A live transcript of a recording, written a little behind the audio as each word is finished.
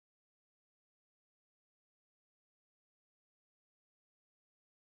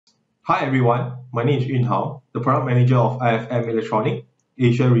Hi everyone, my name is Yun Hao, the Product Manager of IFM Electronic,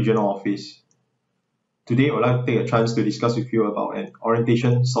 Asia Regional Office. Today I would like to take a chance to discuss with you about an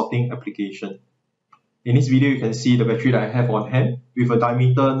orientation sorting application. In this video you can see the battery that I have on hand with a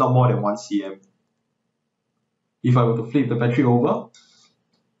diameter not more than 1 cm. If I were to flip the battery over,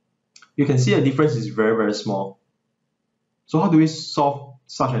 you can see the difference is very small. So how do we solve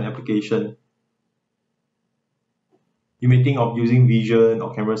such an application? You may think of using vision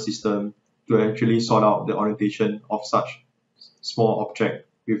or camera system to actually sort out the orientation of such small object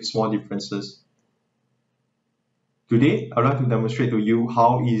with small differences. Today, I'd like to demonstrate to you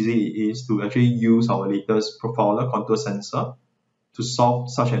how easy it is to actually use our latest profiler contour sensor to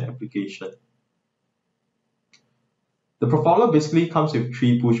solve such an application. The profiler basically comes with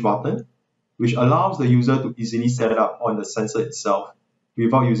 3 push buttons, which allows the user to easily set it up on the sensor itself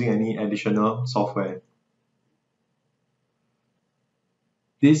without using any additional software.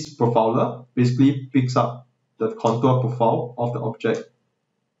 This profiler basically picks up the contour profile of the object,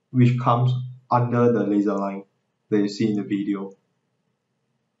 which comes under the laser line that you see in the video.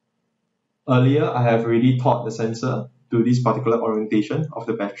 Earlier, I have already taught the sensor to this particular orientation of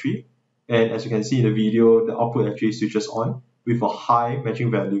the battery, and as you can see in the video, the output actually switches on with a high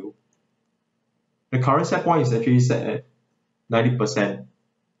matching value. The current set point is actually set at 90%.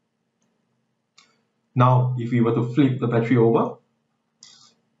 Now, if we were to flip the battery over,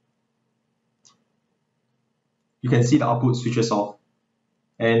 you can see the output switches off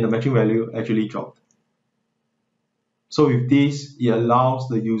and the matching value actually dropped. So with this, it allows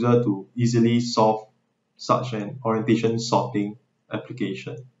the user to easily solve such an orientation sorting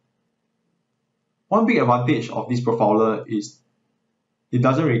application. One big advantage of this profiler is it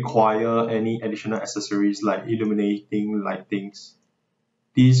doesn't require any additional accessories like illuminating lightings.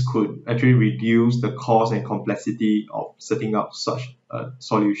 These could actually reduce the cost and complexity of setting up such a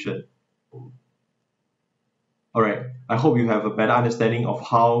solution. Alright, I hope you have a better understanding of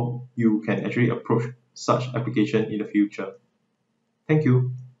how you can actually approach such application in the future. Thank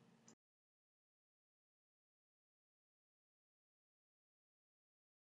you.